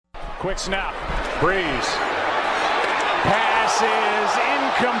Quick snap. Breeze. Pass is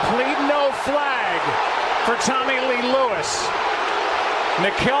incomplete. No flag for Tommy Lee Lewis.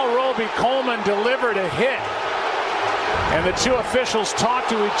 Nickell Robey-Coleman delivered a hit. And the two officials talk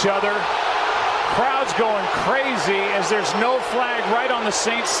to each other. Crowd's going crazy as there's no flag right on the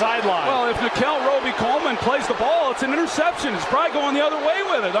Saints sideline. Well, if Nickell Robey-Coleman plays the ball, it's an interception. It's probably going the other way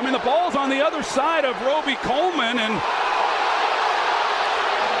with it. I mean, the ball's on the other side of Robey-Coleman,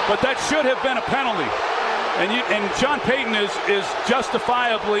 but that should have been a penalty. And Sean Payton is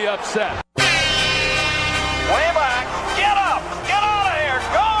justifiably upset. Way back. Get up. Get out of here.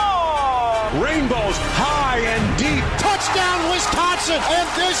 Go! Rainbows high and deep. Touchdown, Wisconsin. And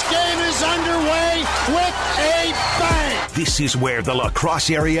this game is underway with a bang. This is where the La Crosse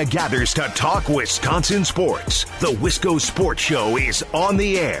area gathers to talk Wisconsin sports. The Wisco Sports Show is on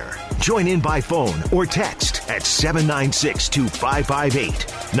the air. Join in by phone or text at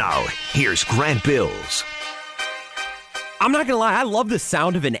 796-2558. Now, here's Grant Bills. I'm not going to lie, I love the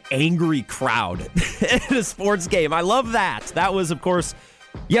sound of an angry crowd in a sports game. I love that. That was, of course,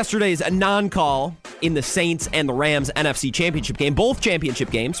 yesterday's non-call in the Saints and the Rams NFC Championship game. Both championship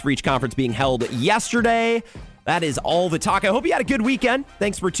games for each conference being held yesterday. That is all the talk. I hope you had a good weekend.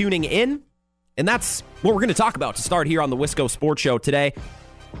 Thanks for tuning in. And that's what we're going to talk about to start here on the Wisco Sports Show today.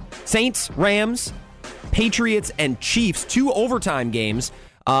 Saints, Rams, Patriots, and Chiefs, 2 overtime games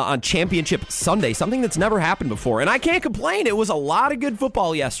on Championship Sunday, something that's never happened before. And I can't complain. It was a lot of good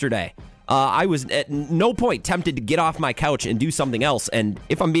football yesterday. I was at no point tempted to get off my couch and do something else. And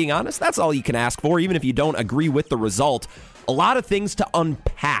if I'm being honest, that's all you can ask for, even if you don't agree with the result. A lot of things to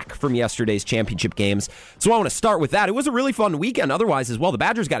unpack from yesterday's championship games. So I want to start with that. It was a really fun weekend otherwise as well. The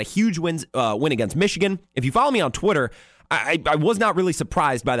Badgers got a huge win against Michigan. If you follow me on Twitter, I was not really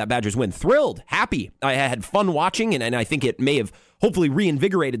surprised by that Badgers win. Thrilled, happy. I had fun watching, and I think it may have hopefully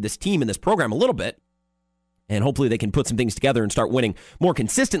reinvigorated this team and this program a little bit. And hopefully they can put some things together and start winning more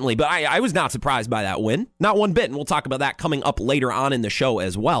consistently. But I was not surprised by that win. Not one bit. And we'll talk about that coming up later on in the show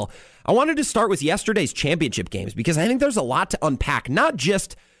as well. I wanted to start with yesterday's championship games because I think there's a lot to unpack, not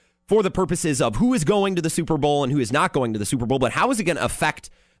just for the purposes of who is going to the Super Bowl and who is not going to the Super Bowl, but how is it going to affect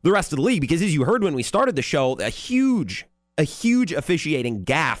the rest of the league? Because as you heard when we started the show, a huge officiating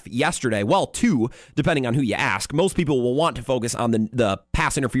gaffe yesterday. Well, 2, depending on who you ask. Most people will want to focus on the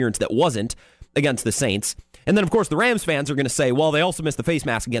pass interference that wasn't against the Saints. And then, of course, the Rams fans are going to say, well, they also missed the face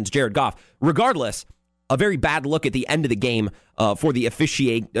mask against Jared Goff. Regardless, a very bad look at the end of the game for the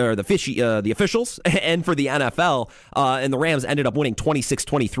officials and for the NFL. And the Rams ended up winning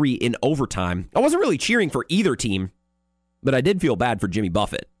 26-23 in overtime. I wasn't really cheering for either team, but I did feel bad for Jimmy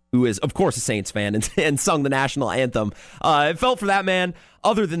Buffett, who is, of course, a Saints fan and sung the national anthem. It felt for that man.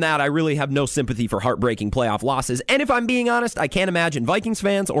 Other than that, I really have no sympathy for heartbreaking playoff losses. And if I'm being honest, I can't imagine Vikings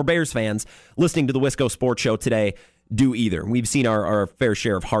fans or Bears fans listening to the Wisco Sports Show today do either. We've seen our fair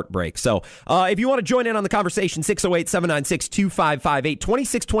share of heartbreak. So if you want to join in on the conversation, 608-796-2558,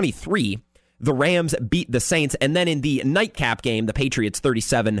 26-23, the Rams beat the Saints. And then in the nightcap game, the Patriots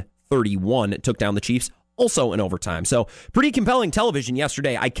 37-31 took down the Chiefs, also in overtime. So pretty compelling television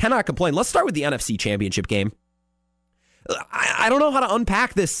yesterday. I cannot complain. Let's start with the NFC Championship game. I don't know how to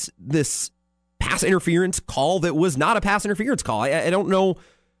unpack this pass interference call that was not a pass interference call. I don't know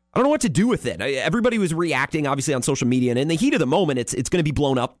what to do with it. Everybody was reacting, obviously, on social media, and in the heat of the moment, it's going to be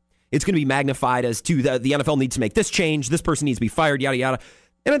blown up. It's going to be magnified as to the NFL needs to make this change. This person needs to be fired, yada, yada.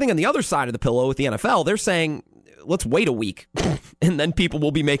 And I think on the other side of the pillow with the NFL, they're saying, let's wait a week, and then people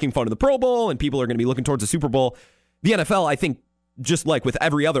will be making fun of the Pro Bowl, and people are going to be looking towards the Super Bowl. The NFL, I think, just like with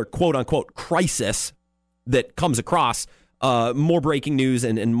every other quote-unquote crisis that comes across, more breaking news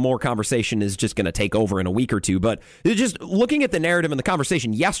and more conversation is just going to take over in a week or two. But just looking at the narrative and the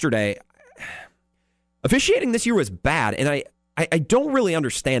conversation yesterday, officiating this year was bad, and I don't really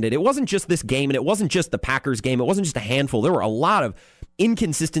understand it. It wasn't just this game, and it wasn't just the Packers game. It wasn't just a handful. There were a lot of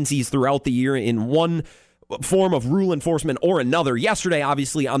inconsistencies throughout the year in one form of rule enforcement or another. Yesterday,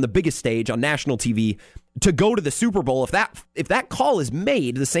 obviously, on the biggest stage on national TV, to go to the Super Bowl, if that call is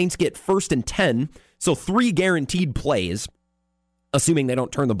made, the Saints get 1st and 10, so 3 guaranteed plays, assuming they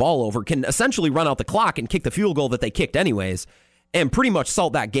don't turn the ball over, can essentially run out the clock and kick the field goal that they kicked anyways, and pretty much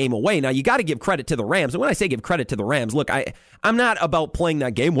salt that game away. Now, you got to give credit to the Rams. And when I say give credit to the Rams, look, I'm not about playing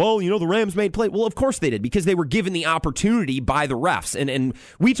that game. Well, the Rams made play. Well, of course they did, because they were given the opportunity by the refs. And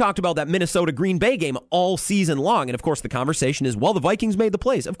we talked about that Minnesota-Green Bay game all season long. And, of course, the conversation is, well, the Vikings made the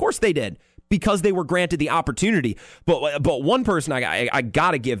plays. Of course they did, because they were granted the opportunity. But one person I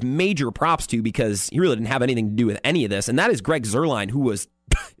got to give major props to, because he really didn't have anything to do with any of this, and that is Greg Zuerlein, who was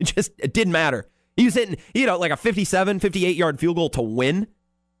it didn't matter. He was hitting, like a 57, 58-yard field goal to win.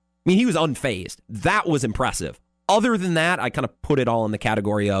 mean, he was unfazed. That was impressive. Other than that, I kind of put it all in the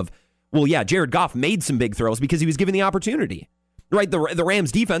category of, well, yeah, Jared Goff made some big throws because he was given the opportunity. Right, the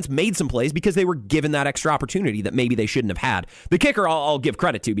Rams defense made some plays because they were given that extra opportunity that maybe they shouldn't have had. The kicker I'll give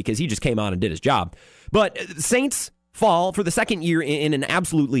credit to because he just came on and did his job. But Saints fall for the second year in an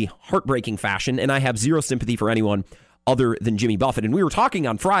absolutely heartbreaking fashion, and I have zero sympathy for anyone other than Jimmy Buffett. And we were talking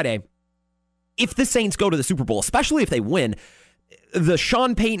on Friday, if the Saints go to the Super Bowl, especially if they win, the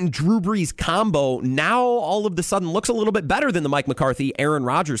Sean Payton, Drew Brees combo now all of a sudden looks a little bit better than the Mike McCarthy, Aaron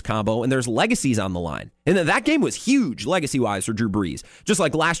Rodgers combo, and there's legacies on the line. And that game was huge legacy-wise for Drew Brees. Just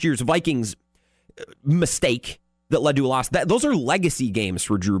like last year's Vikings mistake that led to a loss. Those are legacy games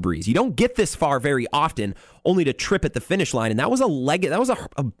for Drew Brees. You don't get this far very often only to trip at the finish line, and that was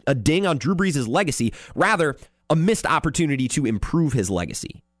a ding on Drew Brees' legacy, rather a missed opportunity to improve his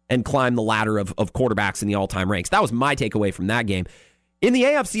legacy and climb the ladder of quarterbacks in the all-time ranks. That was my takeaway from that game. In the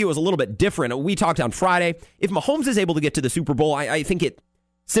AFC, it was a little bit different. We talked on Friday. If Mahomes is able to get to the Super Bowl, I think it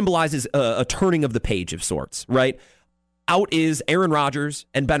symbolizes a turning of the page of sorts, right? Out is Aaron Rodgers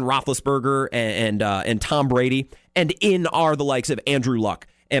and Ben Roethlisberger and Tom Brady, and in are the likes of Andrew Luck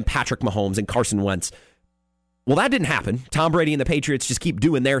and Patrick Mahomes and Carson Wentz. Well, that didn't happen. Tom Brady and the Patriots just keep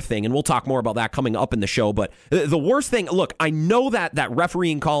doing their thing, and we'll talk more about that coming up in the show. But the worst thing, look, I know that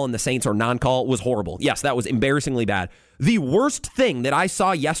refereeing call in the Saints or non-call was horrible. Yes, that was embarrassingly bad. The worst thing that I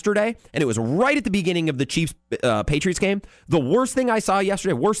saw yesterday, and it was right at the beginning of the Chiefs-Patriots game, the worst thing I saw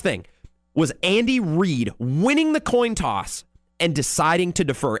yesterday, was Andy Reid winning the coin toss and deciding to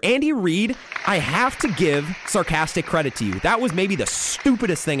defer. Andy Reid, I have to give sarcastic credit to you. That was maybe the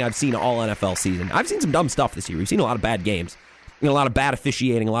stupidest thing I've seen all NFL season. I've seen some dumb stuff this year. We've seen a lot of bad games, a lot of bad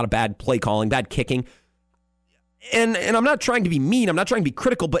officiating, a lot of bad play calling, bad kicking. And I'm not trying to be mean. I'm not trying to be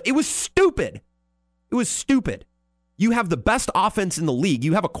critical, but it was stupid. It was stupid. You have the best offense in the league.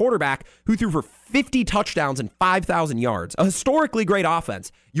 You have a quarterback who threw for 50 touchdowns and 5,000 yards, a historically great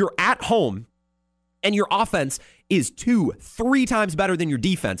offense. You're at home, and your offense is 2-3 times better than your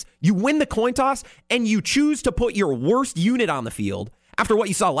defense. You win the coin toss, and you choose to put your worst unit on the field after what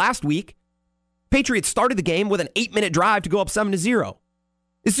you saw last week. Patriots started the game with an 8-minute drive to go up 7-0.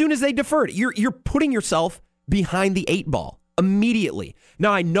 As soon as they deferred, you're putting yourself behind the 8 ball immediately.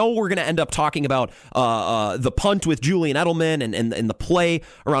 Now, I know we're going to end up talking about the punt with Julian Edelman and the play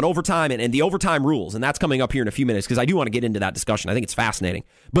around overtime and the overtime rules, and that's coming up here in a few minutes because I do want to get into that discussion. I think it's fascinating.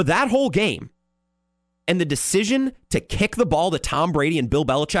 But that whole game, and the decision to kick the ball to Tom Brady and Bill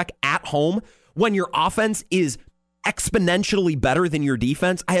Belichick at home when your offense is exponentially better than your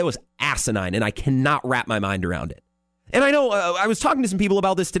defense, it was asinine, and I cannot wrap my mind around it. And I know I was talking to some people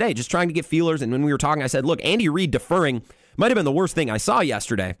about this today, just trying to get feelers, and when we were talking, I said, look, Andy Reid deferring might have been the worst thing I saw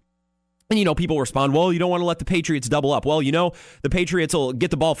yesterday. And, people respond, well, you don't want to let the Patriots double up. Well, the Patriots will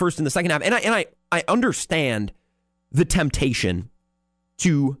get the ball first in the second half. And I understand the temptation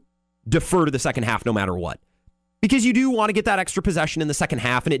to defer to the second half no matter what. Because you do want to get that extra possession in the second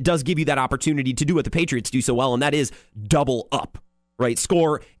half, and it does give you that opportunity to do what the Patriots do so well, and that is double up, right?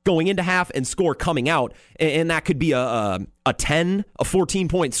 Score going into half and score coming out, and that could be a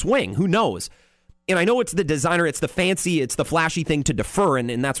 14-point swing. Who knows? And I know it's the designer, it's the fancy, it's the flashy thing to defer,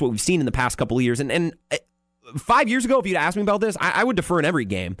 and that's what we've seen in the past couple of years. And 5 years ago, if you'd asked me about this, I would defer in every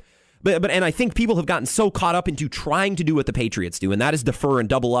game. But I think people have gotten so caught up into trying to do what the Patriots do, and that is defer and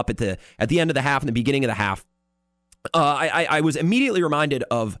double up at the end of the half and the beginning of the half. I was immediately reminded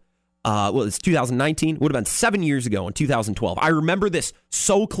of, it's 2019. It would have been 7 years ago in 2012. I remember this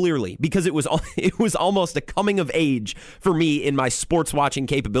so clearly because it was almost a coming of age for me in my sports watching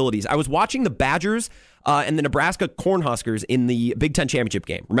capabilities. I was watching the Badgers and the Nebraska Cornhuskers in the Big Ten Championship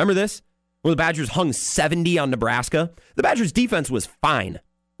game. Remember this? When the Badgers hung 70 on Nebraska? The Badgers' defense was fine.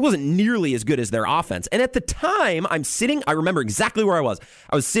 It wasn't nearly as good as their offense. And at the time, I remember exactly where I was.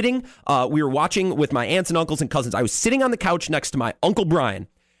 I was sitting, we were watching with my aunts and uncles and cousins. I was sitting on the couch next to my Uncle Brian.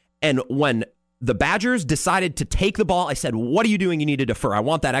 And when the Badgers decided to take the ball, I said, what are you doing? You need to defer. I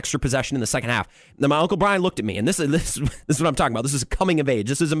want that extra possession in the second half. And then my Uncle Brian looked at me, and this is what I'm talking about. This is a coming of age.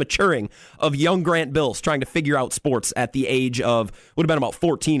 This is a maturing of young Grant Bills trying to figure out sports at the age of, would have been about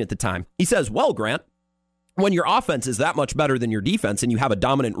 14 at the time. He says, well, Grant, when your offense is that much better than your defense and you have a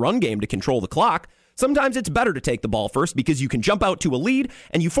dominant run game to control the clock, sometimes it's better to take the ball first because you can jump out to a lead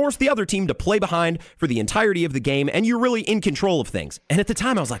and you force the other team to play behind for the entirety of the game and you're really in control of things. And at the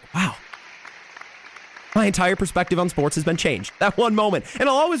time I was like, wow, my entire perspective on sports has been changed. That one moment. And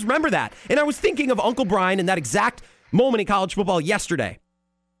I'll always remember that. And I was thinking of Uncle Brian in that exact moment in college football yesterday.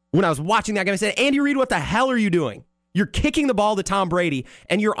 When I was watching that game, I said, Andy Reid, what the hell are you doing? You're kicking the ball to Tom Brady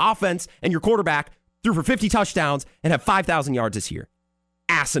and your offense and your quarterback threw for 50 touchdowns and have 5,000 yards this year.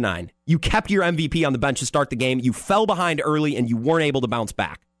 asinine. You kept your MVP on the bench to start the game. You fell behind early, and you weren't able to bounce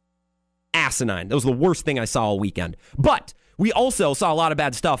back. Asinine. That was the worst thing I saw all weekend. But we also saw a lot of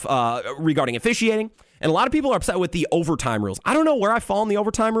bad stuff regarding officiating, and a lot of people are upset with the overtime rules. I don't know where I fall in the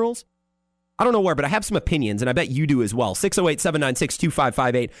overtime rules. I don't know where, but I have some opinions, and I bet you do as well.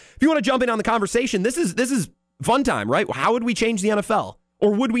 608-796-2558. If you want to jump in on the conversation, this is fun time, right? How would we change the NFL?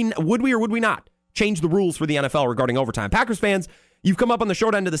 Or would we or would we not change the rules for the NFL regarding overtime? Packers fans, you've come up on the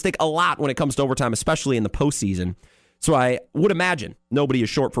short end of the stick a lot when it comes to overtime, especially in the postseason. So I would imagine nobody is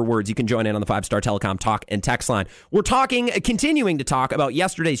short for words. You can join in on the 5-Star Telecom talk and text line. We're continuing to talk about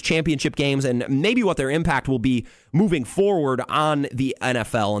yesterday's championship games and maybe what their impact will be moving forward on the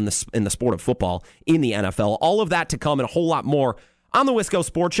NFL and in the sport of football in the NFL. All of that to come and a whole lot more on the Wisco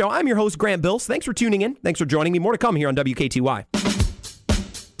Sports Show. I'm your host, Grant Bills. Thanks for tuning in. Thanks for joining me. More to come here on WKTY.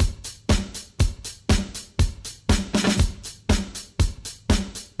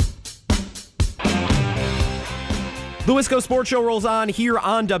 The Wisco Sports Show rolls on here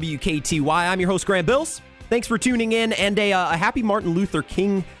on WKTY. I'm your host, Grant Bills. Thanks for tuning in, and a happy Martin Luther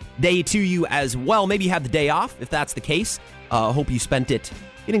King Day to you as well. Maybe you had the day off, if that's the case. Hope you spent it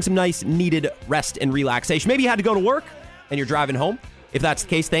getting some nice, needed rest and relaxation. Maybe you had to go to work, and you're driving home. If that's the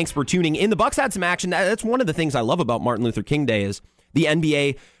case, thanks for tuning in. The Bucks had some action. That's one of the things I love about Martin Luther King Day is the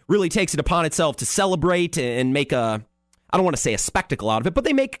NBA really takes it upon itself to celebrate and make I don't want to say a spectacle out of it, but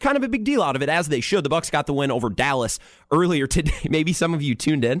they make kind of a big deal out of it, as they should. The Bucks got the win over Dallas earlier today. Maybe some of you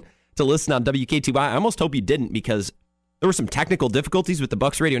tuned in to listen on WK2Y. I almost hope you didn't, because there were some technical difficulties with the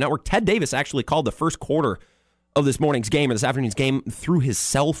Bucks radio network. Ted Davis actually called the first quarter of this morning's game or this afternoon's game through his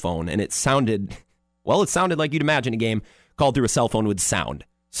cell phone, and it sounded like you'd imagine a game called through a cell phone would sound.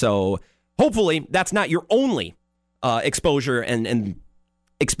 So hopefully that's not your only exposure and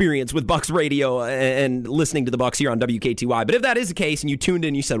experience with Bucks radio and listening to the Bucks here on WKTY. But if that is the case and you tuned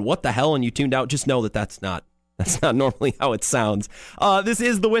in, you said, what the hell, and you tuned out, just know that that's not normally how it sounds. This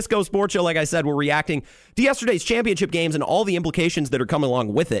is the Wisco Sports Show. Like I said, we're reacting to yesterday's championship games and all the implications that are coming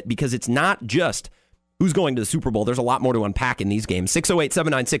along with it, because it's not just who's going to the Super Bowl. There's a lot more to unpack in these games.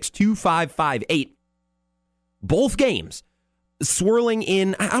 608-796-2558. Both games swirling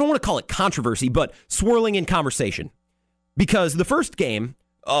in, I don't want to call it controversy, but swirling in conversation. Because the first game,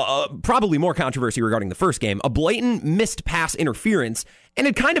 probably more controversy regarding the first game, a blatant missed pass interference, and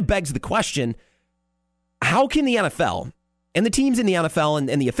it kind of begs the question, how can the NFL and the teams in the NFL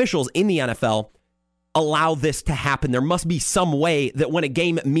and the officials in the NFL allow this to happen? There must be some way that when a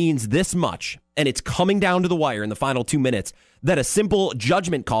game means this much, and it's coming down to the wire in the final 2 minutes, that a simple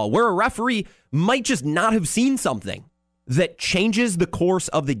judgment call where a referee might just not have seen something that changes the course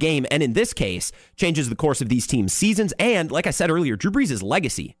of the game, and in this case, changes the course of these teams' seasons, and, like I said earlier, Drew Brees'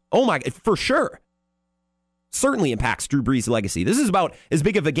 legacy. Oh my, for sure. Certainly impacts Drew Brees' legacy. This is about as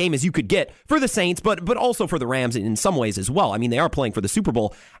big of a game as you could get for the Saints, but also for the Rams in some ways as well. I mean, they are playing for the Super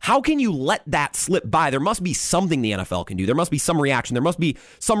Bowl. How can you let that slip by? There must be something the NFL can do. There must be some reaction. There must be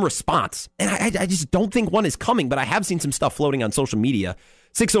some response. And I just don't think one is coming, but I have seen some stuff floating on social media.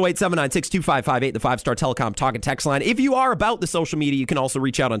 608-796-2558, the 5-Star Telecom talk and text line. If you are about the social media, you can also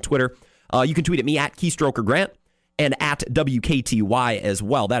reach out on Twitter. You can tweet at me at KeystrokerGrant and at WKTY as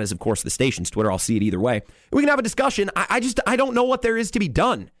well. That is, of course, the station's Twitter. I'll see it either way. We can have a discussion. I don't know what there is to be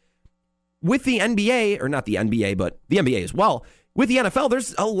done. With the NBA, or not the NBA, but the NBA as well, with the NFL,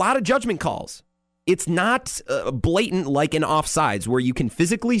 there's a lot of judgment calls. It's not blatant like in offsides where you can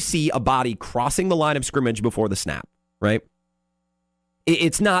physically see a body crossing the line of scrimmage before the snap, right?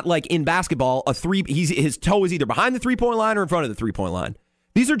 It's not like in basketball, his toe is either behind the three-point line or in front of the three-point line.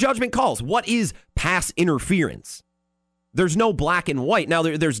 These are judgment calls. What is pass interference? There's no black and white. Now,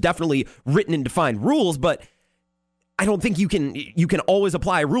 there's definitely written and defined rules, but I don't think you can always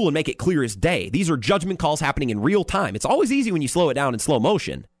apply a rule and make it clear as day. These are judgment calls happening in real time. It's always easy when you slow it down in slow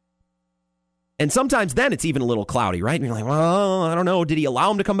motion. And sometimes then it's even a little cloudy, right? And you're like, well, I don't know. Did he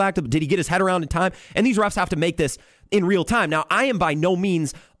allow him to come back? Did he get his head around in time? And these refs have to make this in real time. Now, I am by no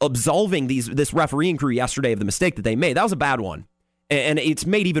means absolving this refereeing crew yesterday of the mistake that they made. That was a bad one. And it's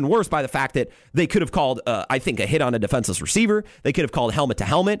made even worse by the fact that they could have called, I think, a hit on a defenseless receiver. They could have called helmet to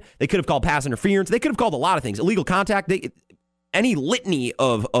helmet. They could have called pass interference. They could have called a lot of things. Illegal contact. Any litany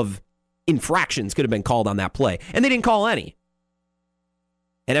of infractions could have been called on that play. And they didn't call any.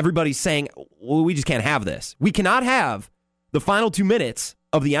 And everybody's saying, well, we just can't have this. We cannot have the final 2 minutes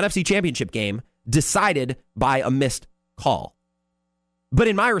of the NFC Championship game decided by a missed call. But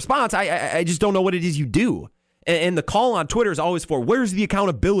in my response, I just don't know what it is you do. And the call on Twitter is always for, where's the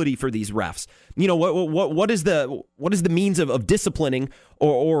accountability for these refs? You know, what is the means of disciplining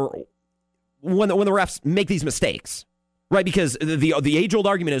or when the refs make these mistakes? Right, because the age-old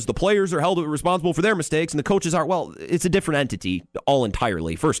argument is the players are held responsible for their mistakes and the coaches are. Well, it's a different entity all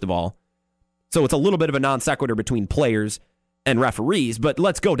entirely, first of all. So it's a little bit of a non sequitur between players and referees, but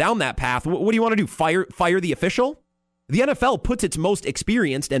let's go down that path. What do you want to do, fire the official? The NFL puts its most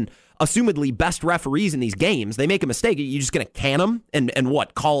experienced and assumedly best referees in these games. They make a mistake, you're just going to can them and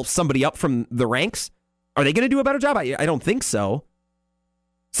what, call somebody up from the ranks? Are they going to do a better job? I don't think so.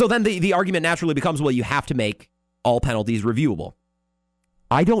 So then the argument naturally becomes, well, you have to make all penalties reviewable.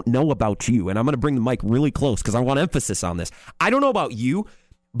 I don't know about you, and I'm going to bring the mic really close because I want emphasis on this. I don't know about you,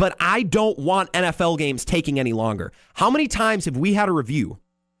 but I don't want NFL games taking any longer. How many times have we had a review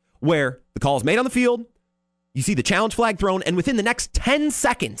where the call is made on the field, you see the challenge flag thrown, and within the next 10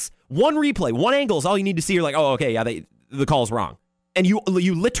 seconds, one replay, one angle is all you need to see. You're like, oh, okay, yeah, the call's wrong. And you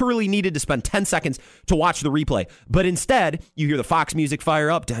literally needed to spend 10 seconds to watch the replay. But instead, you hear the Fox music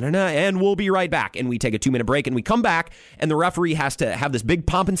fire up, and we'll be right back. And we take a 2-minute break, and we come back, and the referee has to have this big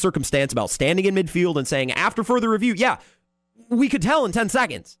pomp and circumstance about standing in midfield and saying, after further review, yeah, we could tell in 10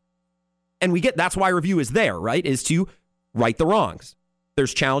 seconds. And that's why review is there, right, is to right the wrongs.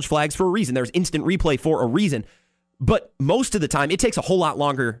 There's challenge flags for a reason. There's instant replay for a reason. But most of the time, it takes a whole lot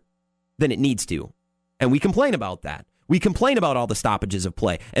longer than it needs to. And we complain about that. We complain about all the stoppages of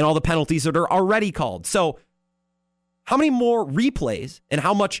play and all the penalties that are already called. So how many more replays and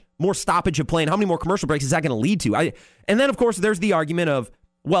how much more stoppage of play and how many more commercial breaks is that going to lead to? And then, of course, there's the argument of,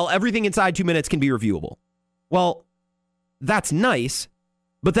 well, everything inside 2 minutes can be reviewable. Well, that's nice,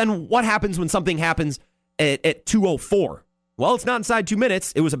 but then what happens when something happens at 2:04? Well, it's not inside 2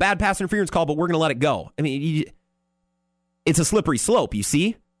 minutes. It was a bad pass interference call, but we're going to let it go. I mean, it's a slippery slope, you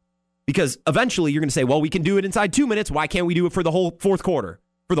see? Because eventually you're going to say, well, we can do it inside 2 minutes. Why can't we do it for the whole fourth quarter,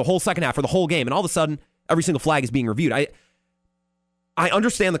 for the whole second half, for the whole game? And all of a sudden, every single flag is being reviewed. I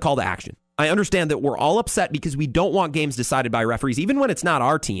understand the call to action. I understand that we're all upset because we don't want games decided by referees, even when it's not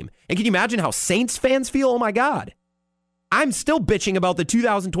our team. And can you imagine how Saints fans feel? Oh, my God. I'm still bitching about the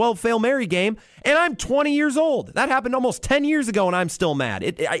 2012 Hail Mary game, and I'm 20 years old. That happened almost 10 years ago, and I'm still mad.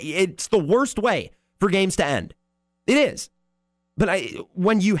 It's the worst way for games to end. It is. But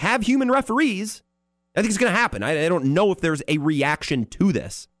when you have human referees, I think it's going to happen. I don't know if there's a reaction to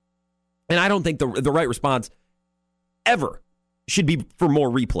this. And I don't think the right response ever should be for more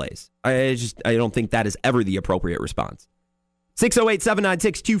replays. I don't think that is ever the appropriate response.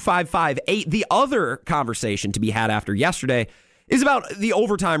 608-796-2558. The other conversation to be had after yesterday is about the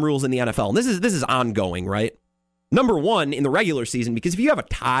overtime rules in the NFL. And this is ongoing, right? Number one, in the regular season, because if you have a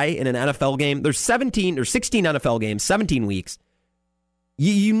tie in an NFL game, there's 16 NFL games, 17 weeks.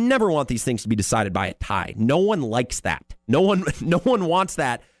 You never want these things to be decided by a tie. No one likes that. No one wants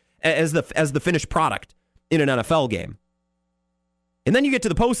that as the finished product in an NFL game. And then you get to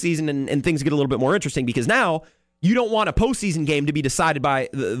the postseason and things get a little bit more interesting because now you don't want a postseason game to be decided by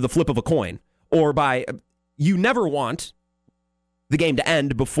the flip of a coin or you never want the game to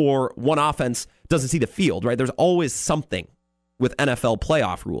end before one offense doesn't see the field, right? There's always something with NFL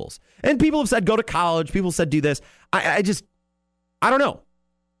playoff rules. And people have said go to college. People have said do this. I don't know.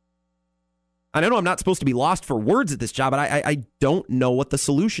 I know I'm not supposed to be lost for words at this job, but I don't know what the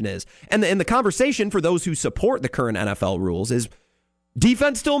solution is. And the conversation for those who support the current NFL rules is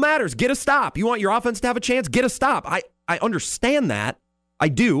defense still matters. Get a stop. You want your offense to have a chance? Get a stop. I understand that. I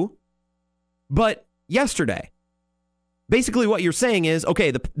do. But yesterday, basically what you're saying is,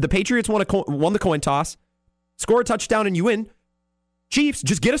 okay, the Patriots won the coin toss, score a touchdown, and you win. Chiefs,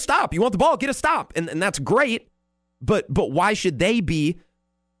 just get a stop. You want the ball, get a stop. And that's great. But why should they be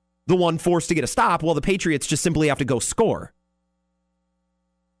the one forced to get a stop while the Patriots just simply have to go score?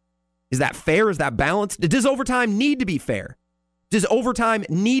 Is that fair? Is that balanced? Does overtime need to be fair? Does overtime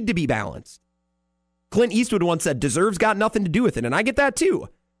need to be balanced? Clint Eastwood once said, deserve's got nothing to do with it, and I get that too.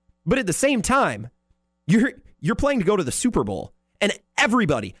 But at the same time, you're playing to go to the Super Bowl, and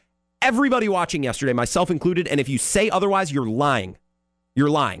everybody watching yesterday, myself included, and if you say otherwise, you're lying. You're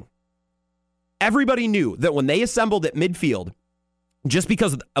lying. Everybody knew that when they assembled at midfield, just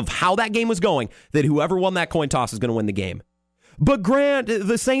because of how that game was going, that whoever won that coin toss is going to win the game. But Grant,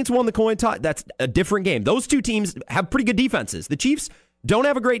 the Saints won the coin toss. That's a different game. Those two teams have pretty good defenses. The Chiefs don't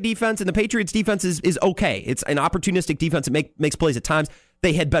have a great defense, and the Patriots' defense is okay. It's an opportunistic defense that makes plays at times.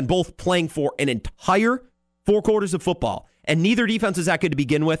 They had been both playing for an entire 4 quarters of football, and neither defense was that good to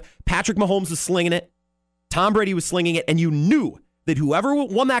begin with. Patrick Mahomes was slinging it. Tom Brady was slinging it, and you knew that whoever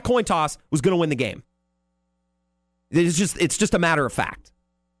won that coin toss was going to win the game. It's just a matter of fact.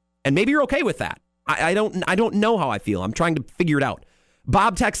 And maybe you're okay with that. I don't know how I feel. I'm trying to figure it out.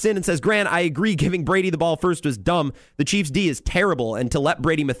 Bob texts in and says, Grant, I agree giving Brady the ball first was dumb. The Chiefs' D is terrible, and to let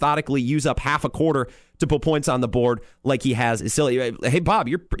Brady methodically use up half a quarter to put points on the board like he has is silly. Hey, Bob,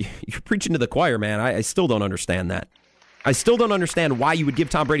 you're preaching to the choir, man. I still don't understand that. I still don't understand why you would give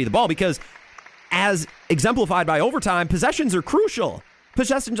Tom Brady the ball, because as exemplified by overtime, possessions are crucial.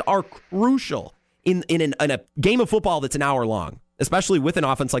 Possessions are crucial in a game of football that's an hour long, especially with an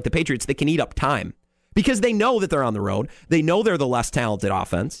offense like the Patriots that can eat up time. Because they know that they're on the road. They know they're the less talented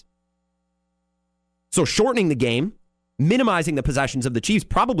offense. So shortening the game, minimizing the possessions of the Chiefs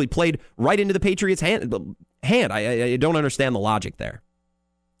probably played right into the Patriots' hand. I don't understand the logic there.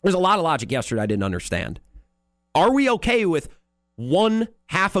 There's a lot of logic yesterday I didn't understand. Are we okay with one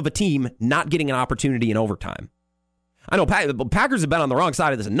half of a team not getting an opportunity in overtime? I know Packers have been on the wrong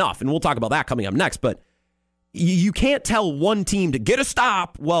side of this enough, and we'll talk about that coming up next, but you can't tell one team to get a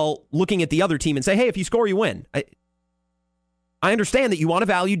stop while looking at the other team and say, hey, if you score, you win. I understand that you want to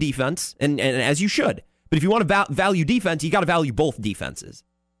value defense, and as you should. But if you want to value defense, you got to value both defenses.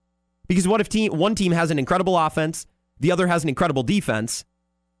 Because what if one team has an incredible offense, the other has an incredible defense?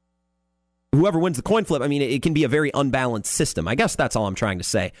 Whoever wins the coin flip, I mean, it can be a very unbalanced system. I guess that's all I'm trying to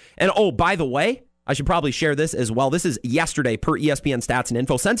say. And by the way, I should probably share this as well. This is yesterday per ESPN Stats and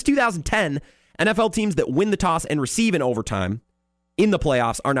Info. Since 2010, NFL teams that win the toss and receive in overtime in the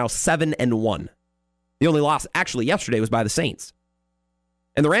playoffs are now 7-1. The only loss actually yesterday was by the Saints.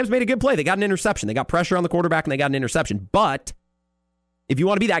 And the Rams made a good play. They got an interception. They got pressure on the quarterback and they got an interception. But if you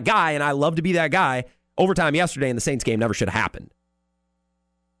want to be that guy, and I love to be that guy, overtime yesterday in the Saints game never should have happened.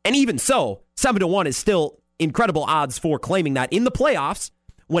 And even so, 7-1 is still incredible odds for claiming that in the playoffs,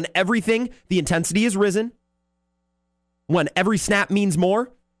 when everything, the intensity is risen, when every snap means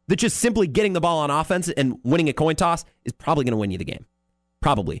more, that just simply getting the ball on offense and winning a coin toss is probably going to win you the game.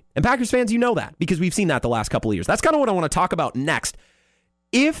 Probably. And Packers fans, you know that because we've seen that the last couple of years. That's kind of what I want to talk about next.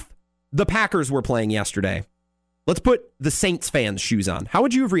 If the Packers were playing yesterday, let's put the Saints fans' shoes on. How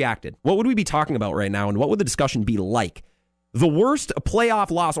would you have reacted? What would we be talking about right now, and what would the discussion be like? The worst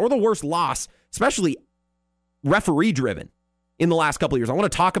playoff loss, or the worst loss, especially referee-driven, in the last couple of years. I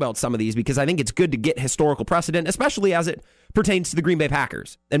want to talk about some of these because I think it's good to get historical precedent, especially as it pertains to the Green Bay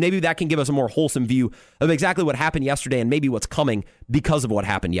Packers. And maybe that can give us a more wholesome view of exactly what happened yesterday and maybe what's coming because of what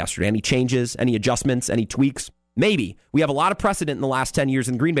happened yesterday. Any changes, any adjustments, any tweaks? Maybe. We have a lot of precedent in the last 10 years,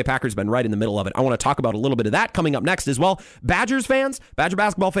 and the Green Bay Packers have been right in the middle of it. I want to talk about a little bit of that coming up next as well. Badgers fans, Badger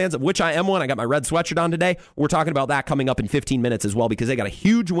basketball fans, of which I am one. I got my red sweatshirt on today. We're talking about that coming up in 15 minutes as well because they got a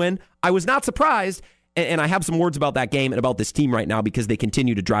huge win. I was not surprised. And I have some words about that game and about this team right now because they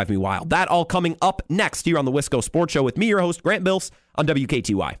continue to drive me wild. That all coming up next here on the Wisco Sports Show with me, your host, Grant Bills, on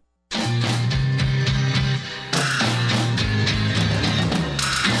WKTY.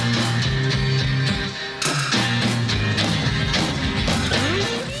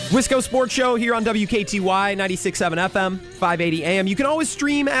 Wisco Sports Show here on WKTY, 96.7 FM, 580 AM. You can always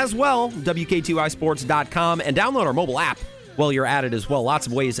stream as well, WKTYsports.com, and download our mobile app while you're at it as well. Lots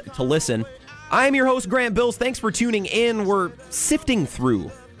of ways to listen. I am your host, Grant Bills. Thanks for tuning in. We're sifting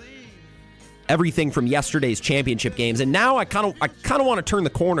through everything from yesterday's championship games, and now I kind of want to turn the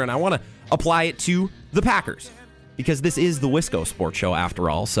corner, and I want to apply it to the Packers because this is the Wisco Sports Show after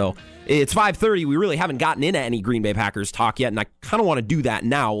all. So it's 5:30. We really haven't gotten into any Green Bay Packers talk yet, and I kind of want to do that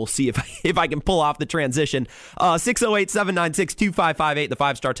now. We'll see if I can pull off the transition. 608-796-2558, the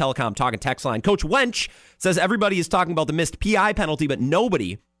 5-Star Telecom talk and text line. Coach Wench says everybody is talking about the missed PI penalty, but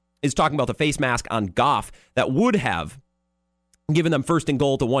nobody is talking about the face mask on Goff that would have given them first and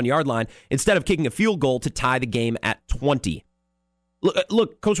goal at the 1-yard line instead of kicking a field goal to tie the game at 20.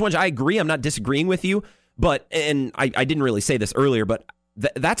 Look, Coach Wench, I agree. I'm not disagreeing with you, but and I didn't really say this earlier, but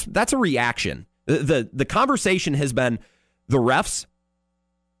that's a reaction. The conversation has been the refs,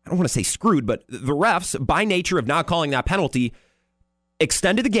 I don't want to say screwed, but the refs, by nature of not calling that penalty,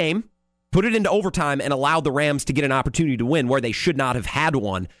 extended the game, put it into overtime, and allowed the Rams to get an opportunity to win where they should not have had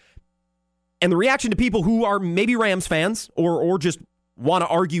one. And the reaction to people who are maybe Rams fans or just want to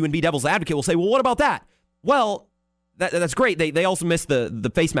argue and be devil's advocate will say, well, what about that? Well, that's great. They also missed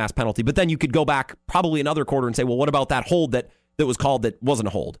the face mask penalty, but then you could go back probably another quarter and say, well, what about that hold that was called that wasn't a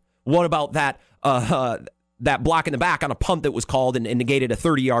hold? What about that block in the back on a punt that was called and negated a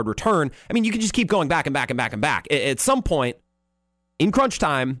 30-yard return? I mean, you can just keep going back and back and back and back. At some point, in crunch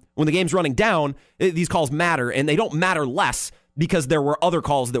time, when the game's running down, these calls matter, and they don't matter less because there were other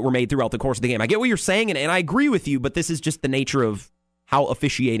calls that were made throughout the course of the game. I get what you're saying, and I agree with you, but this is just the nature of how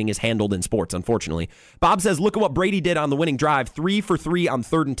officiating is handled in sports, unfortunately. Bob says, look at what Brady did on the winning drive. 3 for 3 on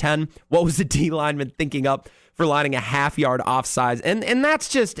 3rd and 10. What was the D lineman thinking up for lining a half yard offsides. And that's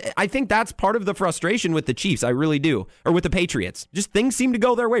just, I think that's part of the frustration with the Chiefs. I really do. Or with the Patriots. Just things seem to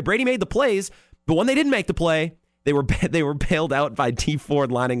go their way. Brady made the plays, but when they didn't make the play, they were bailed out by T.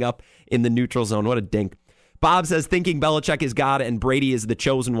 Ford lining up in the neutral zone. What a dink. Bob says, thinking Belichick is God and Brady is the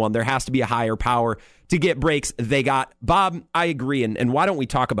chosen one, there has to be a higher power to get breaks they got. Bob, I agree, and why don't we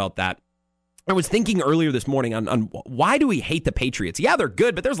talk about that? I was thinking earlier this morning on why do we hate the Patriots? Yeah, they're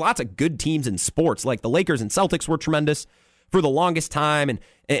good, but there's lots of good teams in sports. Like the Lakers and Celtics were tremendous for the longest time,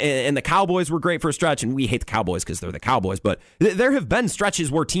 and the Cowboys were great for a stretch, and we hate the Cowboys because they're the Cowboys, but there have been stretches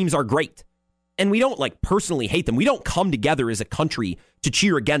where teams are great. And we don't personally hate them. We don't come together as a country to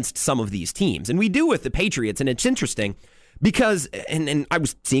cheer against some of these teams. And we do with the Patriots. And it's interesting because, and I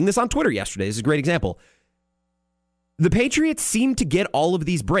was seeing this on Twitter yesterday. This is a great example. The Patriots seem to get all of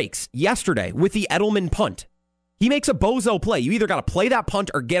these breaks. Yesterday with the Edelman punt, he makes a bozo play. You either got to play that punt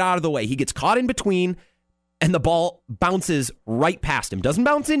or get out of the way. He gets caught in between and the ball bounces right past him. Doesn't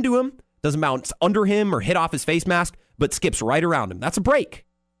bounce into him, doesn't bounce under him or hit off his face mask, but skips right around him. That's a break,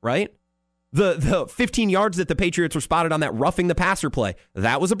 right? The 15 yards that the Patriots were spotted on that roughing the passer play,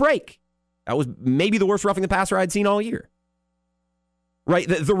 that was a break. That was maybe the worst roughing the passer I'd seen all year. Right?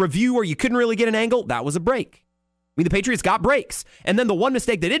 The review where you couldn't really get an angle, that was a break. I mean, the Patriots got breaks. And then the one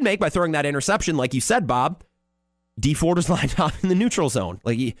mistake they did make by throwing that interception, like you said, Bob, D. Ford was lined up in the neutral zone.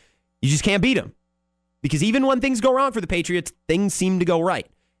 Like you just can't beat him. Because even when things go wrong for the Patriots, things seem to go right.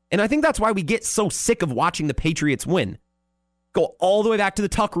 And I think that's why we get so sick of watching the Patriots win. Go all the way back to the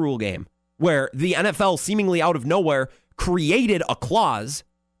Tuck Rule game, where the NFL seemingly out of nowhere created a clause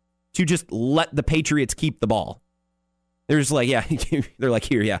to just let the Patriots keep the ball. They're just like, yeah, they're like,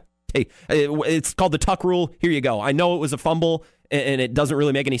 here, yeah. Hey, it's called the Tuck Rule. Here you go. I know it was a fumble and it doesn't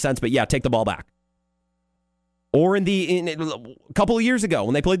really make any sense, but yeah, take the ball back. Or in a couple of years ago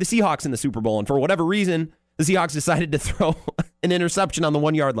when they played the Seahawks in the Super Bowl, and for whatever reason, the Seahawks decided to throw an interception on the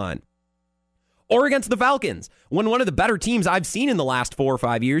 1 yard line. Or against the Falcons, when one of the better teams I've seen in the last 4 or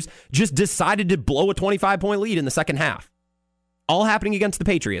 5 years just decided to blow a 25-point lead in the second half. All happening against the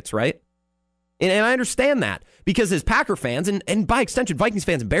Patriots, right? And I understand that because as Packer fans, and by extension, Vikings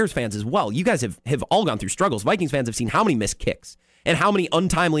fans and Bears fans as well, you guys have all gone through struggles. Vikings fans have seen how many missed kicks and how many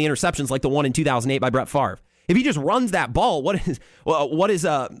untimely interceptions like the one in 2008 by Brett Favre. If he just runs that ball, what is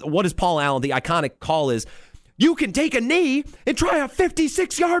Paul Allen, the iconic call is, you can take a knee and try a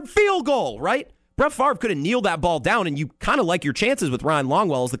 56-yard field goal, right? Brett Favre could have kneeled that ball down, and you kind of like your chances with Ryan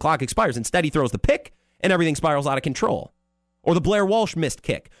Longwell as the clock expires. Instead, he throws the pick, and everything spirals out of control. Or the Blair Walsh missed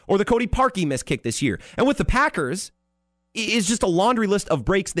kick, or the Cody Parkey missed kick this year. And with the Packers, is just a laundry list of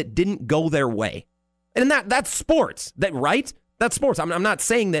breaks that didn't go their way. And that's sports, right? That's sports. I'm not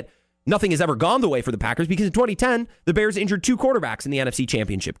saying that nothing has ever gone the way for the Packers, because in 2010, the Bears injured 2 quarterbacks in the NFC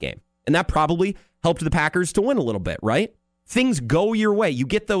Championship game. And that probably helped the Packers to win a little bit, right? Things go your way. You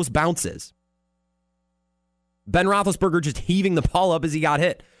get those bounces. Ben Roethlisberger just heaving the ball up as he got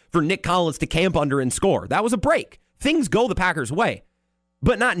hit for Nick Collins to camp under and score. That was a break. Things go the Packers' way,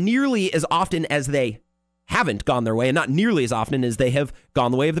 but not nearly as often as they haven't gone their way, and not nearly as often as they have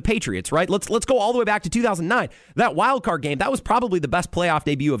gone the way of the Patriots, right? Let's go all the way back to 2009. That wild card game, that was probably the best playoff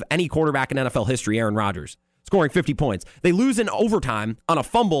debut of any quarterback in NFL history, Aaron Rodgers, scoring 50 points. They lose in overtime on a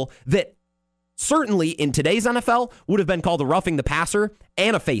fumble that certainly in today's NFL would have been called a roughing the passer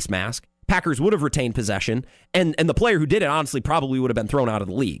and a face mask. Packers would have retained possession, and the player who did it, honestly, probably would have been thrown out of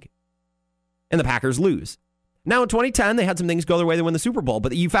the league. And the Packers lose. Now in 2010, they had some things go their way. They win the Super Bowl.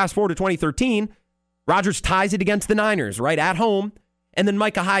 But you fast forward to 2013, Rodgers ties it against the Niners, right, at home, and then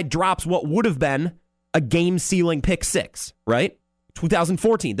Micah Hyde drops what would have been a game-sealing pick 6, right?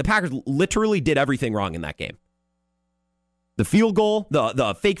 2014, the Packers literally did everything wrong in that game. The field goal,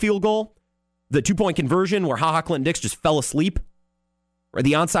 the fake field goal, the 2-point conversion where HaHa Clinton Dix just fell asleep, or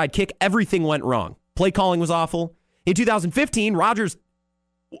the onside kick, everything went wrong. Play calling was awful. In 2015, Rodgers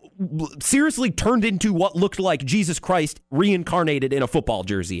seriously turned into what looked like Jesus Christ reincarnated in a football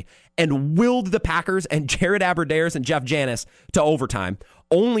jersey and willed the Packers and Jared Aberdarius and Jeff Janis to overtime,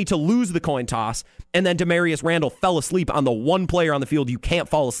 only to lose the coin toss, and then Demarius Randall fell asleep on the one player on the field you can't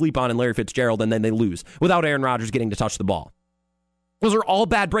fall asleep on in Larry Fitzgerald, and then they lose without Aaron Rodgers getting to touch the ball. Those are all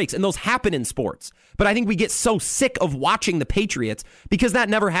bad breaks, and those happen in sports. But I think we get so sick of watching the Patriots because that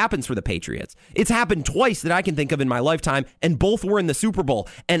never happens for the Patriots. It's happened twice that I can think of in my lifetime, and both were in the Super Bowl.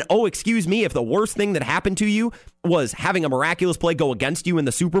 And oh, excuse me, if the worst thing that happened to you was having a miraculous play go against you in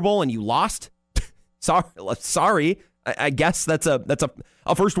the Super Bowl and you lost, sorry. I guess that's a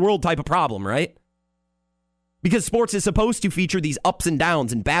first world type of problem, right? Because sports is supposed to feature these ups and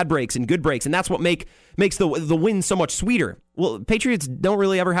downs and bad breaks and good breaks, and that's what makes the win so much sweeter. Well, Patriots don't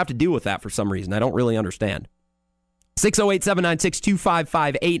really ever have to deal with that for some reason. I don't really understand.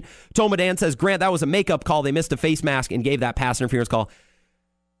 608-796-2558. Toma Dan says, Grant, that was a makeup call. They missed a face mask and gave that pass interference call.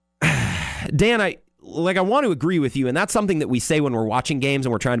 Dan, I want to agree with you, and that's something that we say when we're watching games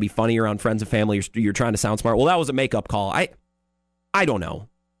and we're trying to be funny around friends and family. You're trying to sound smart. Well, that was a makeup call. I don't know.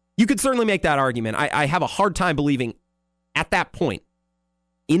 You could certainly make that argument. I have a hard time believing at that point,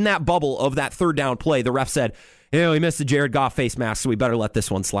 in that bubble of that third down play, the ref said, he missed the Jared Goff face mask, so we better let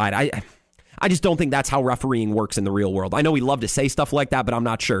this one slide. I just don't think that's how refereeing works in the real world. I know we love to say stuff like that, but I'm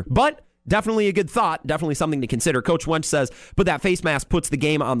not sure. But definitely a good thought, definitely something to consider. Coach Wentz says, but that face mask puts the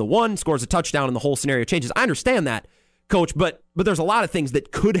game on the one, scores a touchdown, and the whole scenario changes. I understand that, Coach, but there's a lot of things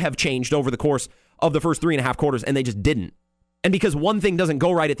that could have changed over the course of the first 3.5 quarters, and they just didn't. And because one thing doesn't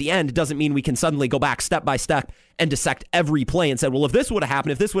go right at the end, it doesn't mean we can suddenly go back step by step and dissect every play and say, well, if this would have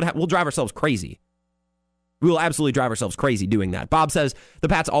happened, we'll drive ourselves crazy. We will absolutely drive ourselves crazy doing that. Bob says the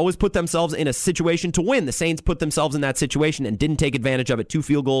Pats always put themselves in a situation to win. The Saints put themselves in that situation and didn't take advantage of it. 2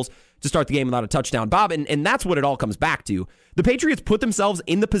 field goals to start the game without a touchdown. Bob, and that's what it all comes back to. The Patriots put themselves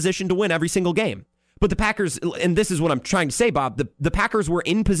in the position to win every single game. But the Packers, and this is what I'm trying to say, Bob, the Packers were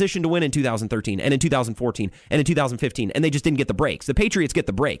in position to win in 2013 and in 2014 and in 2015, and they just didn't get the breaks. The Patriots get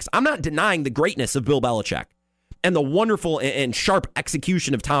the breaks. I'm not denying the greatness of Bill Belichick and the wonderful and sharp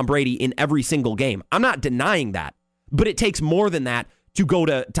execution of Tom Brady in every single game. I'm not denying that. But it takes more than that to go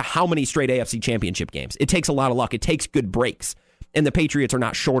to how many straight AFC championship games. It takes a lot of luck. It takes good breaks. And the Patriots are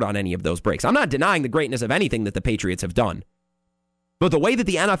not short on any of those breaks. I'm not denying the greatness of anything that the Patriots have done. But the way that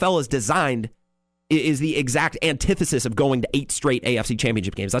the NFL is designed is the exact antithesis of going to 8 straight AFC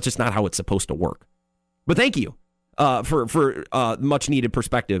championship games. That's just not how it's supposed to work. But thank you for much needed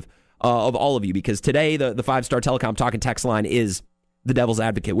perspective of all of you, because today the 5-Star Telecom Talk and Text line is the devil's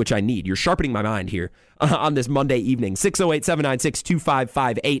advocate, which I need. You're sharpening my mind here on this Monday evening.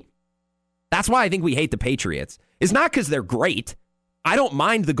 608-796-2558. That's why I think we hate the Patriots. It's not because they're great. I don't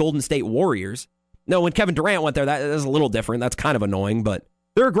mind the Golden State Warriors. No, when Kevin Durant went there, that is a little different. That's kind of annoying, but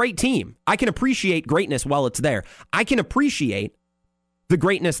they're a great team. I can appreciate greatness while it's there. I can appreciate the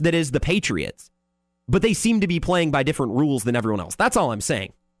greatness that is the Patriots, but they seem to be playing by different rules than everyone else. That's all I'm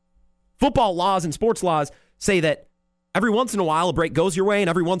saying. Football laws and sports laws say that every once in a while a break goes your way and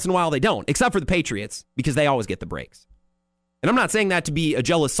every once in a while they don't, except for the Patriots, because they always get the breaks. And I'm not saying that to be a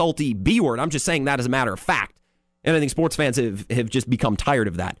jealous, salty B word. I'm just saying that as a matter of fact. And I think sports fans have just become tired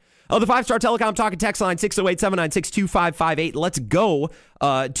of that. The 5-Star Telecom Talk and Text line, 608-796-2558. Let's go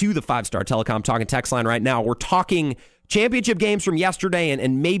to the 5-Star Telecom Talk and Text line right now. We're talking championship games from yesterday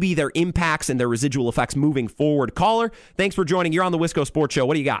and maybe their impacts and their residual effects moving forward. Caller, thanks for joining. You're on the Wisco Sports Show.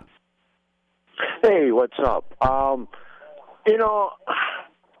 What do you got? Hey, what's up? I don't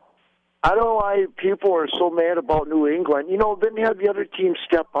know why people are so mad about New England. Then have the other team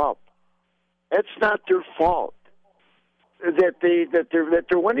step up. That's not their fault that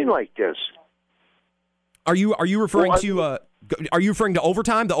they're winning like this. Are you referring to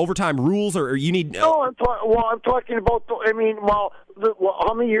overtime? The overtime rules, or you need? No, I'm talking about.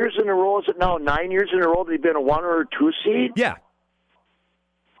 How many years in a row is it now? 9 years in a row they've been a 1 or 2 seed. Yeah.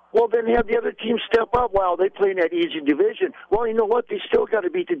 Well, then have the other team step up. Well, they play in that easy division. Well, you know what? They still got to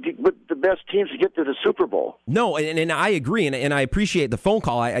beat the best teams to get to the Super Bowl. No, and I agree, and I appreciate the phone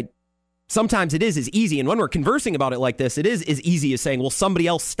call. I sometimes it is as easy, and when we're conversing about it like this, it is as easy as saying, well, somebody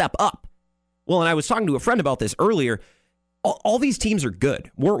else step up. Well, and I was talking to a friend about this earlier. All these teams are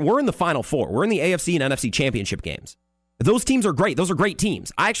good. We're in the Final Four. We're in the AFC and NFC championship games. Those teams are great. Those are great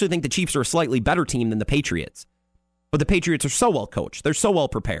teams. I actually think the Chiefs are a slightly better team than the Patriots. But the Patriots are so well coached. They're so well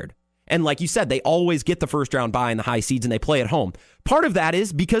prepared. And like you said, they always get the first round bye in the high seeds and they play at home. Part of that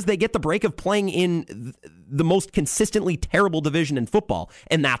is because they get the break of playing in the most consistently terrible division in football.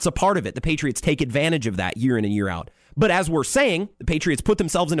 And that's a part of it. The Patriots take advantage of that year in and year out. But as we're saying, the Patriots put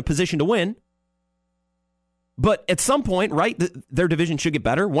themselves in a position to win. But at some point, right, their division should get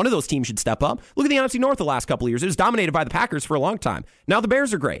better. One of those teams should step up. Look at the NFC North the last couple of years. It was dominated by the Packers for a long time. Now the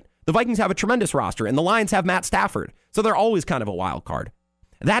Bears are great. The Vikings have a tremendous roster, and the Lions have Matt Stafford. So they're always kind of a wild card.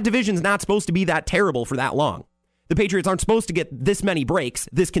 That division's not supposed to be that terrible for that long. The Patriots aren't supposed to get this many breaks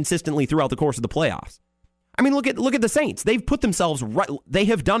this consistently throughout the course of the playoffs. I mean, look at the Saints. They've put themselves right. They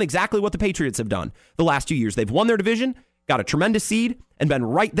have done exactly what the Patriots have done the last 2 years. They've won their division, got a tremendous seed, and been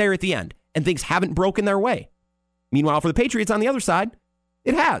right there at the end. And things haven't broken their way. Meanwhile, for the Patriots on the other side,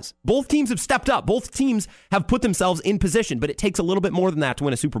 it has. Both teams have stepped up. Both teams have put themselves in position, but it takes a little bit more than that to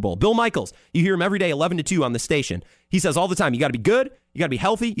win a Super Bowl. Bill Michaels, you hear him every day, 11 to 2 on this station. He says all the time, you got to be good, you got to be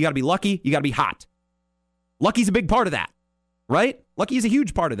healthy, you got to be lucky, you got to be hot. Lucky's a big part of that, right? Lucky is a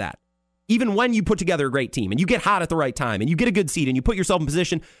huge part of that. Even when you put together a great team and you get hot at the right time and you get a good seed and you put yourself in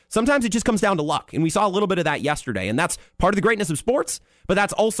position, sometimes it just comes down to luck. And we saw a little bit of that yesterday. And that's part of the greatness of sports, but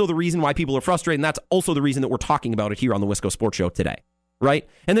that's also the reason why people are frustrated. And that's also the reason that we're talking about it here on the Wisco Sports Show today, right?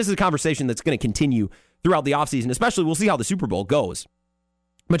 And this is a conversation that's going to continue throughout the offseason, especially we'll see how the Super Bowl goes.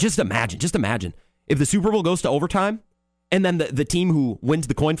 But just imagine if the Super Bowl goes to overtime and then the team who wins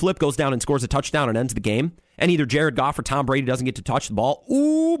the coin flip goes down and scores a touchdown and ends the game, and either Jared Goff or Tom Brady doesn't get to touch the ball.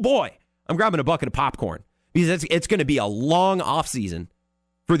 Ooh, boy, I'm grabbing a bucket of popcorn because it's going to be a long offseason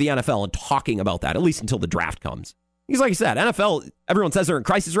for the NFL and talking about that, at least until the draft comes. Because like I said, NFL, everyone says they're in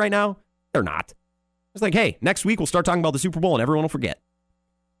crisis right now. They're not. It's like, hey, next week we'll start talking about the Super Bowl and everyone will forget.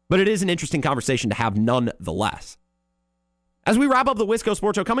 But it is an interesting conversation to have nonetheless. As we wrap up the Wisco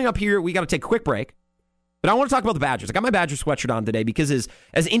Sports Show, coming up here, we got to take a quick break. But I want to talk about the Badgers. I got my Badgers sweatshirt on today because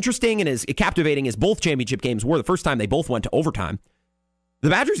as interesting and as captivating as both championship games were the first time they both went to overtime, the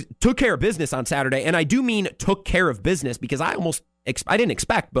Badgers took care of business on Saturday, and I do mean took care of business because I didn't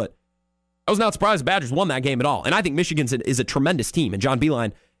expect, but I was not surprised the Badgers won that game at all. And I think Michigan is a tremendous team, and John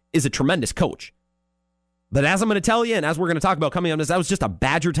Beilein is a tremendous coach. But as I'm going to tell you, and as we're going to talk about coming up, that was just a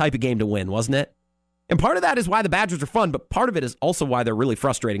Badger type of game to win, wasn't it? And part of that is why the Badgers are fun, but part of it is also why they're really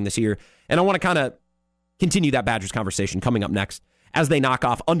frustrating this year. And I want to kind of continue that Badgers conversation coming up next as they knock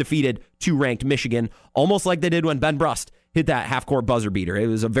off undefeated 2-ranked Michigan, almost like they did when Ben Brust hit that half-court buzzer beater. It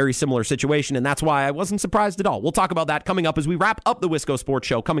was a very similar situation, and that's why I wasn't surprised at all. We'll talk about that coming up as we wrap up the Wisco Sports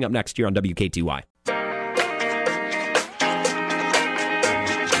Show coming up next here on WKTY.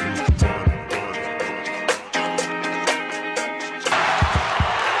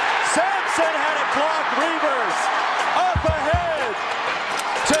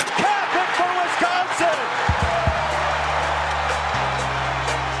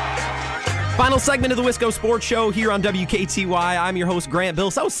 Final segment of the Wisco Sports Show here on WKTY. I'm your host, Grant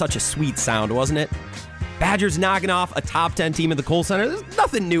Bills. That was such a sweet sound, wasn't it? Badgers knocking off a top 10 team at the Kohl Center. There's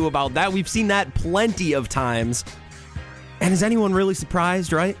nothing new about that. We've seen that plenty of times. And is anyone really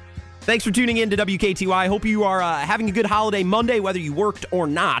surprised, right? Thanks for tuning in to WKTY. I hope you are having a good holiday Monday, whether you worked or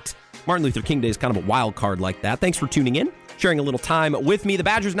not. Martin Luther King Day is kind of a wild card like that. Thanks for tuning in, sharing a little time with me. The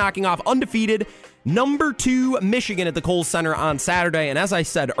Badgers knocking off undefeated number 2 Michigan at the Kohl Center on Saturday. And as I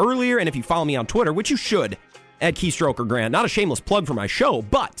said earlier, and if you follow me on Twitter, which you should, at Keystroker Grant, not a shameless plug for my show,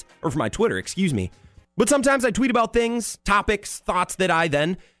 or for my Twitter, excuse me. But sometimes I tweet about things, topics, thoughts that I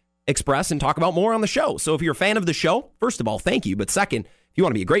then express and talk about more on the show. So if you're a fan of the show, first of all, thank you. But second, if you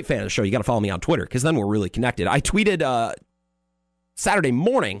want to be a great fan of the show, you got to follow me on Twitter because then we're really connected. I tweeted Saturday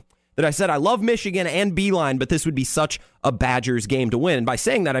morning that I said I love Michigan and Beilein, but this would be such a Badgers game to win. And by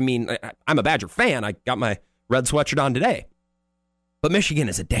saying that, I mean I'm a Badger fan. I got my red sweatshirt on today. But Michigan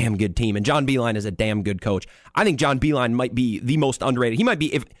is a damn good team, and John Beilein is a damn good coach. I think John Beilein might be the most underrated. He might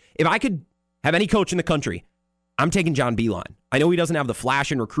be, if I could have any coach in the country, I'm taking John Beilein. I know he doesn't have the flash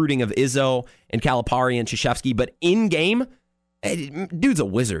and recruiting of Izzo and Calipari and Krzyzewski, but in game, dude's a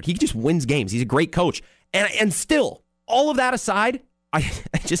wizard. He just wins games. He's a great coach. And still, all of that aside, I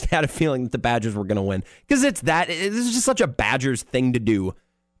just had a feeling that the Badgers were going to win because this is just such a Badgers thing to do,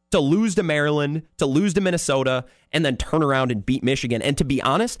 to lose to Maryland, to lose to Minnesota, and then turn around and beat Michigan. And to be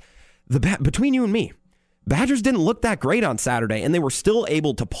honest, between you and me, Badgers didn't look that great on Saturday, and they were still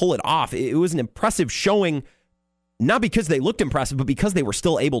able to pull it off. It was an impressive showing, not because they looked impressive, but because they were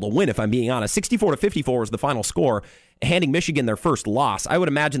still able to win, if I'm being honest. 64-54 was the final score, handing Michigan their first loss. I would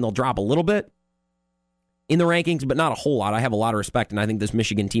imagine they'll drop a little bit in the rankings, but not a whole lot. I have a lot of respect, and I think this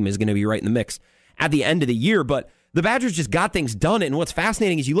Michigan team is going to be right in the mix at the end of the year. But the Badgers just got things done, and what's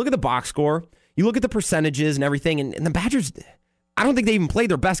fascinating is you look at the box score, you look at the percentages and everything, and the Badgers, I don't think they even played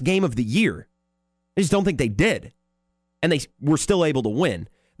their best game of the year. I just don't think they did, and they were still able to win.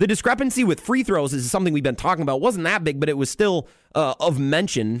 The discrepancy with free throws is something we've been talking about. It wasn't that big, but it was still of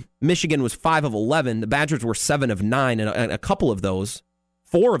mention. Michigan was 5 of 11. The Badgers were 7 of 9, and a couple of those,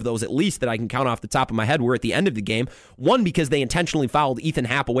 4 of those at least that I can count off the top of my head were at the end of the game. One because they intentionally fouled Ethan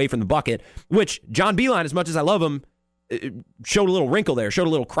Happ away from the bucket, which John Beilein, as much as I love him, showed a little wrinkle there, showed a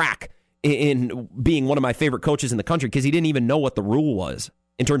little crack in being one of my favorite coaches in the country because he didn't even know what the rule was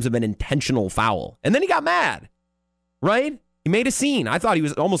in terms of an intentional foul. And then he got mad, right? He made a scene. I thought he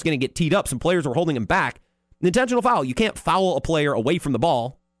was almost going to get teed up. Some players were holding him back. An intentional foul. You can't foul a player away from the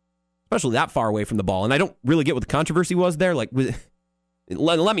ball, especially that far away from the ball. And I don't really get what the controversy was there. Like,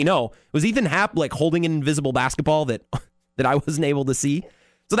 let me know. Was Ethan Happ like holding an invisible basketball that I wasn't able to see?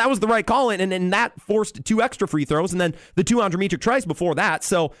 So that was the right call, and that forced 2 extra free throws, and then the 2 on Demetric Trice before that.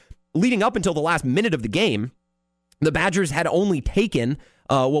 So leading up until the last minute of the game, the Badgers had only taken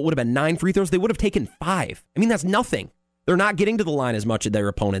what would have been 9 free throws. They would have taken 5. I mean, that's nothing. They're not getting to the line as much as their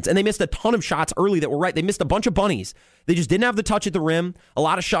opponents, and they missed a ton of shots early that were right. They missed a bunch of bunnies. They just didn't have the touch at the rim. A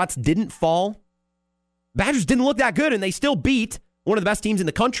lot of shots didn't fall. Badgers didn't look that good, and they still beat one of the best teams in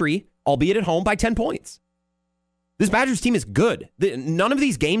the country, albeit at home, by 10 points. This Badgers team is good. None of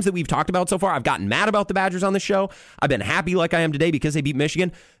these games that we've talked about so far, I've gotten mad about the Badgers on the show. I've been happy like I am today because they beat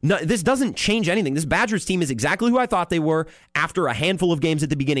Michigan. No, this doesn't change anything. This Badgers team is exactly who I thought they were after a handful of games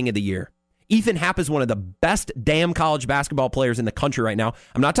at the beginning of the year. Ethan Happ is one of the best damn college basketball players in the country right now.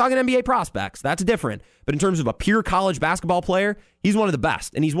 I'm not talking NBA prospects. That's different. But in terms of a pure college basketball player, he's one of the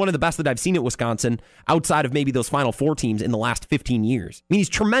best. And he's one of the best that I've seen at Wisconsin outside of maybe those Final Four teams in the last 15 years. I mean, he's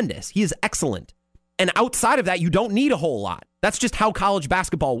tremendous. He is excellent. And outside of that, you don't need a whole lot. That's just how college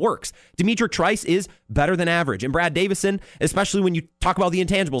basketball works. Demetric Trice is better than average. And Brad Davison, especially when you talk about the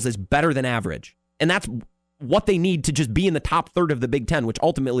intangibles, is better than average. And that's what they need to just be in the top third of the Big Ten, which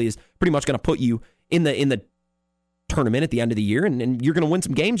ultimately is pretty much going to put you in the tournament at the end of the year. And you're going to win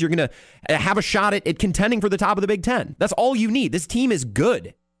some games. You're going to have a shot at contending for the top of the Big Ten. That's all you need. This team is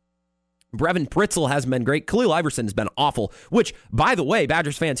good. Brevin Pritzel has been great. Khalil Iverson has been awful, which, by the way,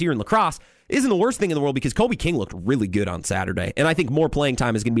 Badgers fans here in La Crosse, isn't the worst thing in the world because Kobe King looked really good on Saturday, and I think more playing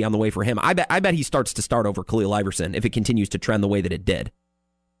time is going to be on the way for him. I bet he starts to start over Khalil Iverson if it continues to trend the way that it did,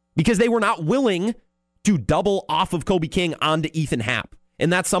 because they were not willing to double off of Kobe King onto Ethan Happ,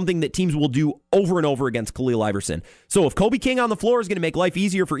 and that's something that teams will do over and over against Khalil Iverson. So if Kobe King on the floor is going to make life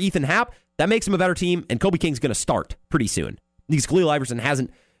easier for Ethan Happ, that makes him a better team, and Kobe King's going to start pretty soon because Khalil Iverson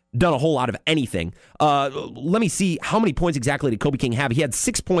hasn't done a whole lot of anything. Let me see, how many points exactly did Kobe King have? He had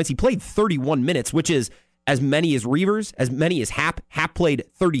 6 points. He played 31 minutes, which is as many as Reavers, as many as Happ. Happ played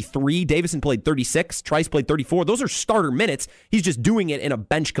 33. Davison played 36. Trice played 34. Those are starter minutes. He's just doing it in a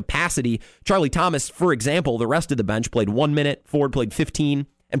bench capacity. Charlie Thomas, for example, the rest of the bench played 1 minute. Ford played 15,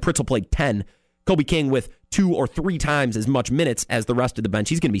 and Pritzel played 10. Kobe King with 2 or 3 times as much minutes as the rest of the bench.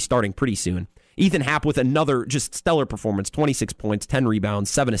 He's going to be starting pretty soon. Ethan Happ with another just stellar performance, 26 points, 10 rebounds,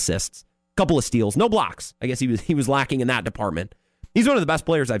 7 assists, couple of steals, no blocks. I guess he was lacking in that department. He's one of the best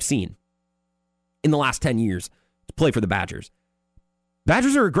players I've seen in the last 10 years to play for the Badgers.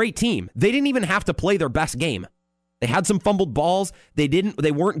 Badgers are a great team. They didn't even have to play their best game. They had some fumbled balls. They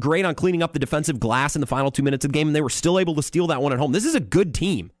weren't great on cleaning up the defensive glass in the final 2 minutes of the game, and they were still able to steal that one at home. This is a good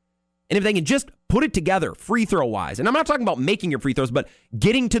team. And if they can just put it together free throw wise, and I'm not talking about making your free throws, but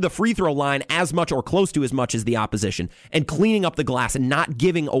getting to the free throw line as much or close to as much as the opposition and cleaning up the glass and not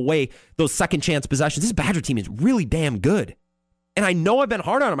giving away those second chance possessions, this Badger team is really damn good. And I know I've been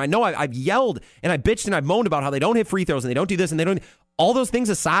hard on them. I know I've yelled and I bitched and I've moaned about how they don't hit free throws and they don't do this and they don't. All those things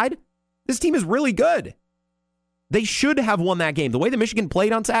aside, this team is really good. They should have won that game. The way that Michigan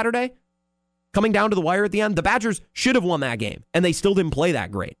played on Saturday, coming down to the wire at the end, the Badgers should have won that game, and they still didn't play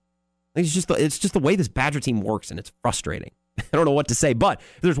that great. It's just the way this Badger team works, and it's frustrating. I don't know what to say, but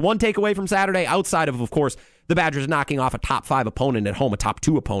if there's one takeaway from Saturday, outside of course, the Badgers knocking off a top 5 opponent at home, a top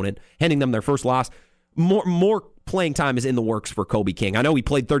 2 opponent, handing them their first loss, more playing time is in the works for Kobe King. I know he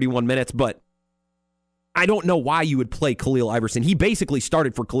played 31 minutes, but I don't know why you would play Khalil Iverson. He basically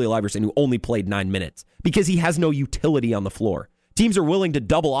started for Khalil Iverson, who only played 9 minutes, because he has no utility on the floor. Teams are willing to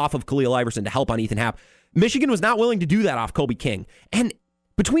double off of Khalil Iverson to help on Ethan Happ. Michigan was not willing to do that off Kobe King. And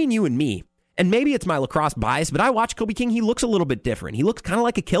between you and me, and maybe it's my La Crosse bias, but I watch Kobe King, he looks a little bit different. He looks kind of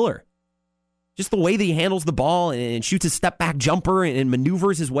like a killer. Just the way that he handles the ball and shoots his step-back jumper and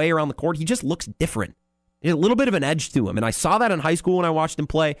maneuvers his way around the court, he just looks different. There's a little bit of an edge to him, and I saw that in high school when I watched him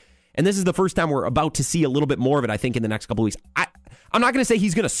play, and this is the first time we're about to see a little bit more of it, I think, in the next couple of weeks. I'm not going to say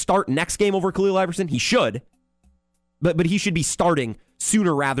he's going to start next game over Khalil Iverson. He should, but he should be starting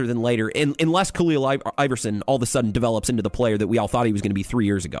sooner rather than later, unless Khalil Iverson all of a sudden develops into the player that we all thought he was going to be 3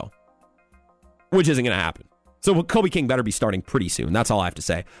 years ago, which isn't going to happen. So Kobe King better be starting pretty soon. That's all I have to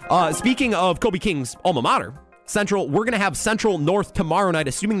say. Speaking of Kobe King's alma mater, Central, we're going to have Central North tomorrow night.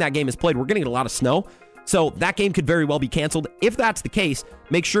 Assuming that game is played, we're going to get a lot of snow. So that game could very well be canceled. If that's the case,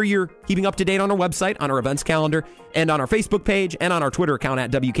 make sure you're keeping up to date on our website, on our events calendar, and on our Facebook page, and on our Twitter account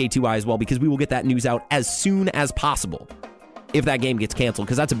at WK2I as well, because we will get that news out as soon as possible if that game gets canceled,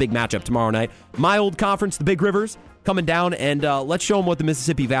 because that's a big matchup tomorrow night. My old conference, the Big Rivers, coming down, and let's show them what the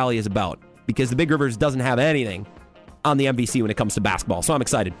Mississippi Valley is about, because the Big Rivers doesn't have anything on the MVC when it comes to basketball. So I'm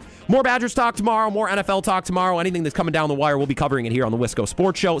excited. More Badgers talk tomorrow, more NFL talk tomorrow. Anything that's coming down the wire, we'll be covering it here on the Wisco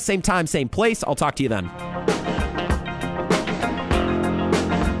Sports Show. Same time, same place. I'll talk to you then.